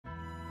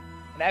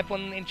And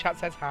everyone in chat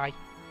says hi.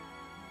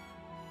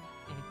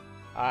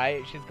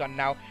 Alright, she's gone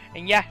now.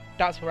 And yeah,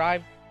 that's where I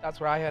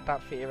heard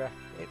that theory.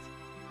 It's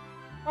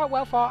quite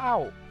well thought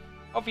out.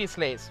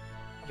 Obviously it's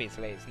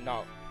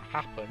not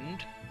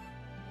happened.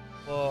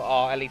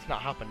 Or at least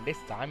not happened this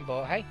time,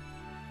 but hey.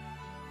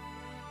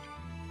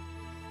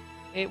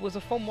 It was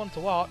a fun one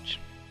to watch.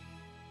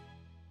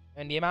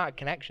 And the amount of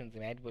connections he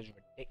made was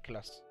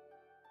ridiculous.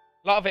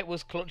 A lot of it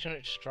was clutching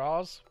at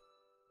straws,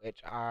 which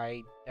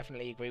I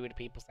definitely agree with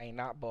people saying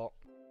that, but at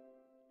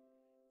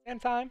the same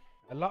time,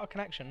 a lot of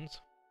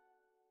connections.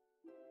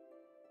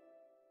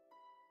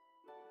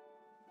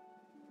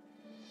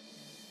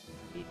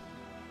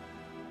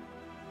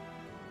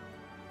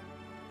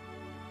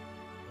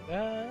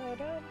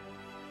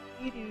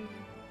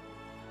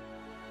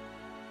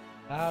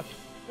 At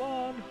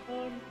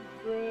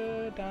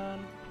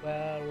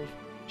 112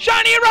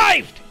 shiny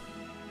arrived!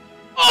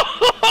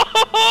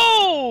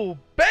 Oh,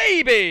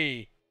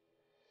 baby!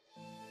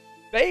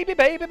 Baby,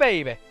 baby,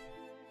 baby.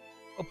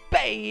 Oh,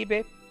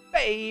 baby,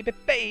 baby,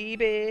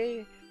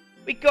 baby.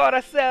 We got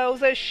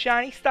ourselves a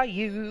shiny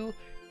Staru.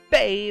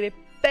 Baby,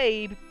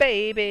 baby,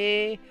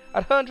 baby.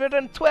 At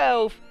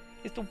 112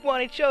 is the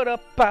one it showed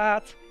up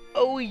at.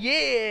 Oh,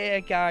 yeah,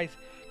 guys.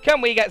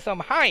 Can we get some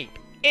hype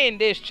in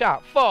this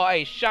chat for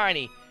a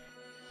shiny,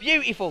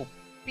 beautiful,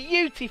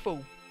 beautiful,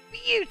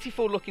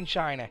 beautiful looking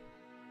shiny?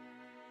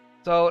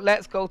 So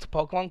let's go to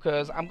Pokemon,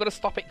 because I'm going to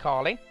stop it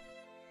calling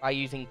by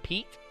using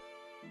Pete.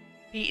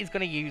 Pete is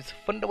going to use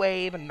Thunder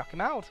Wave and knock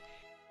him out.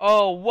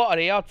 Oh, what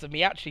are the odds of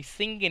me actually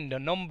singing the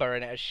number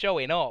and it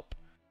showing up?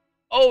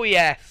 Oh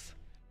yes.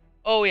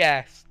 Oh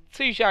yes.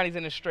 2 shinies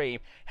in a stream.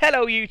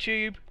 Hello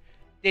YouTube.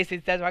 This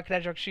is Desiree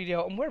Hedgehog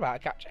Studio and we're about to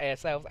catch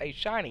ourselves a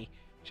shiny,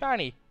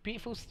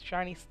 beautiful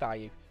shiny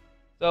Staru.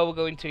 So we're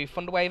going to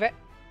Thunder Wave it,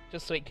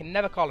 just so it can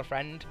never call a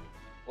friend.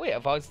 Oh, it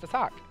avoids the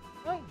attack.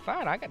 Oh,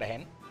 fine, I get a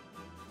hint.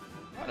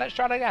 Well, let's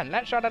try that again.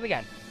 Let's try that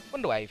again.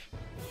 Thunder Wave.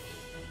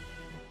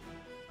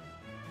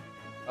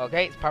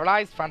 Okay, it's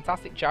paralyzed.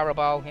 Fantastic. Gyro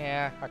Ball.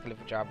 Yeah, I can live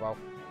with Gyro Ball.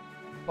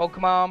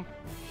 Pokemon.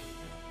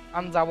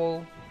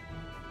 Anzowl.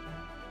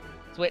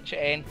 Switch it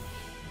in.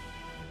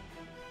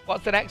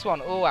 What's the next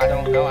one? Oh, I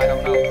don't know.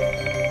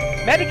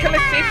 Medical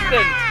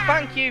assistant.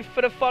 Thank you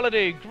for the follow,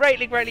 dude.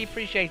 Greatly, greatly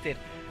appreciated.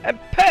 And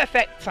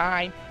perfect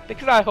time,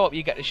 because I hope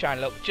you get the shiny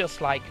look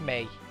just like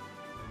me.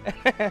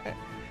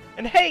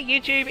 And hey,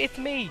 YouTube, it's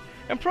me.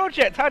 And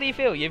Project, how do you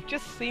feel? You've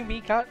just seen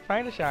me can't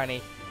find a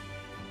shiny.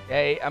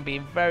 Okay, I'm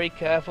being very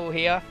careful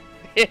here.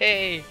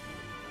 Hey,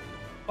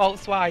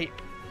 false swipe.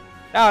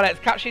 Now let's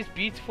catch this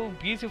beautiful,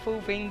 beautiful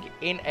thing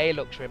in a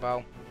luxury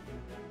ball.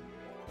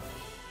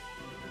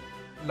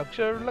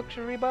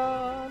 Luxury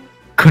ball.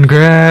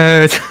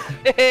 Congrats!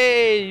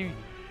 Hey,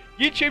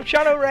 YouTube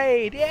channel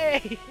raid!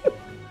 Yay!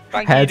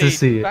 Thank Had you, to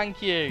see it.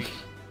 Thank you.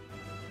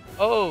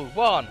 Oh,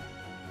 1,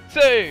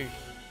 2,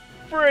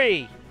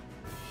 3.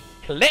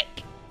 Click.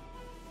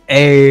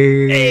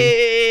 Hey.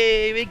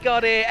 Hey, we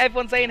got it.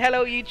 Everyone's saying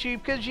hello,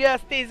 YouTube, because yes,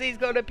 this is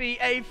going to be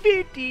a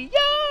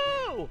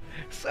video.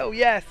 So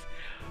yes.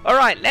 All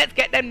right, let's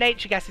get them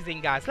nature guesses in,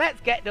 guys. Let's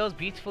get those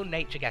beautiful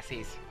nature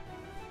guesses.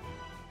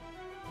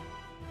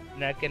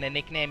 Not going to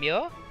nickname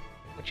you,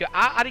 but you're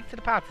adding to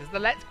the party. So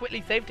let's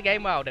quickly save the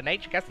game while the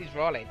nature guess is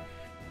rolling.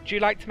 Would you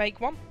like to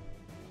make one?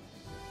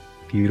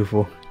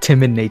 Beautiful.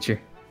 Timid nature.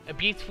 A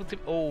beautiful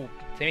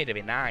timid would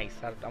be nice.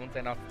 I wouldn't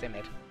say not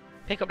timid.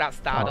 Pick up that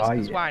Stardust,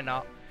 because why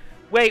not?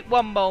 Wait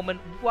one moment.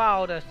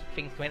 Wow, the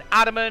thing's coming.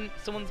 Adamant.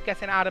 Someone's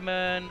guessing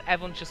Adamant.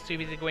 Everyone's just too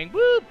busy going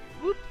whoop,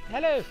 whoop.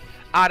 Hello.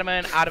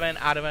 Adamant.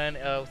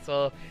 Oh,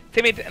 so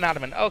timid and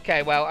Adamant.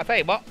 Okay, well, I'll tell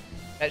you what.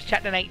 Let's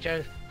check the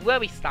nature. Where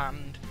we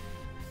stand.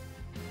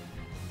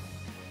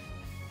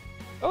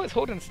 Oh, it's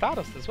holding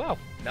Stardust as well.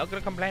 Not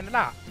going to complain of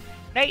that.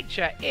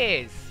 Nature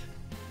is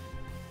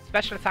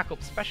special attack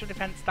up, special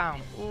defense down.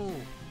 Ooh.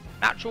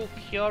 Natural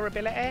cure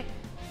ability.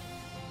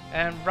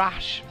 And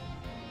rash.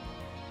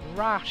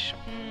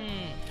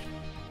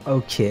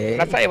 Okay.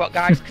 And I'll tell you what,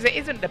 guys, because it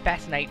isn't the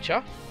best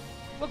nature,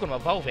 we're going to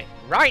evolve it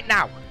right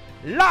now.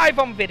 Live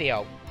on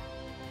video.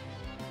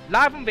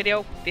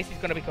 This is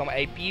going to become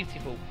a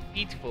beautiful,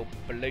 beautiful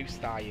blue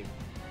Staru.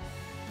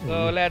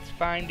 So let's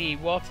find the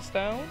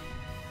Waterstone.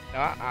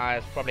 No,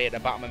 it's probably at the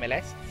bottom of my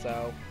list,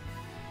 so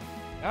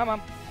come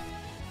on.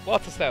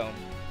 Waterstone.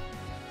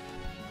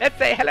 Let's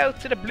say hello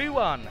to the blue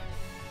one.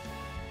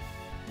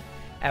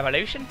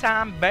 Evolution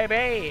time,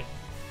 baby.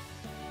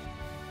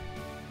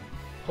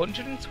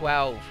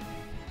 112.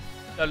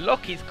 The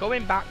luck is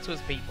coming back to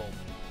us, people.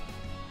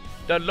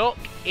 The luck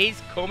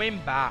is coming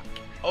back.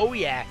 Oh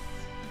yes.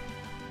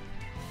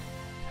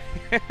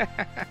 So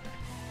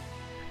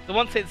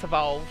once it's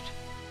evolved,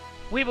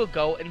 we will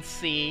go and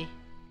see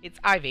its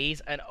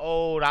IVs, and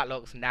oh, that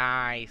looks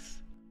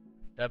nice.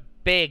 The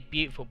big,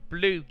 beautiful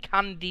blue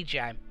candy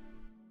gem.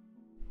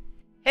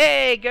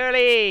 Hey,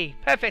 girly!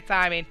 Perfect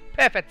timing.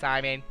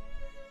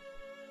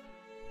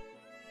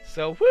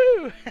 So,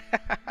 woo!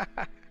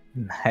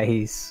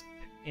 Nice.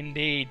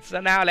 Indeed.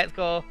 So now let's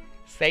go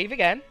save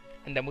again,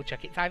 and then we'll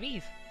check its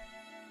IVs.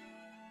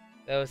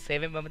 So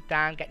saving moment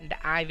time, getting the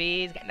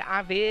IVs, getting the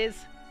IVs.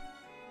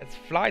 Let's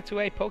fly to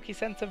a Poke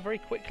Center very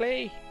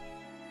quickly.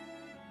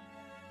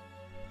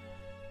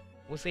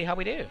 We'll see how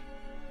we do.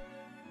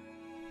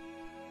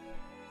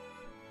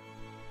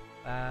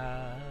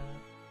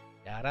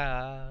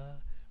 Da-da.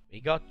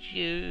 We got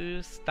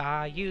you,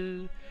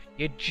 Staru.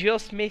 You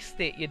just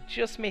missed it. You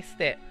just missed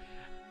it.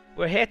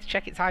 We're here to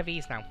check its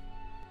IVs now.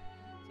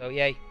 So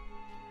yay.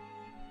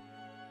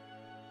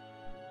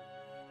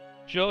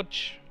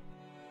 Judge.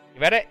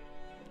 You ready?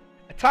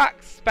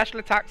 Attacks,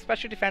 special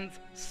defense,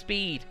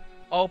 speed.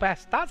 All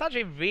best. That's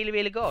actually really,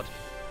 really good.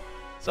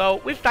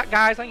 So with that,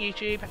 guys, on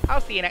YouTube, I'll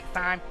see you next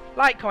time.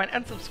 Like, comment,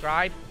 and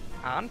subscribe.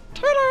 And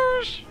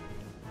toodles!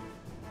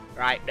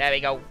 Right, there we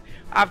go.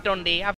 I've done the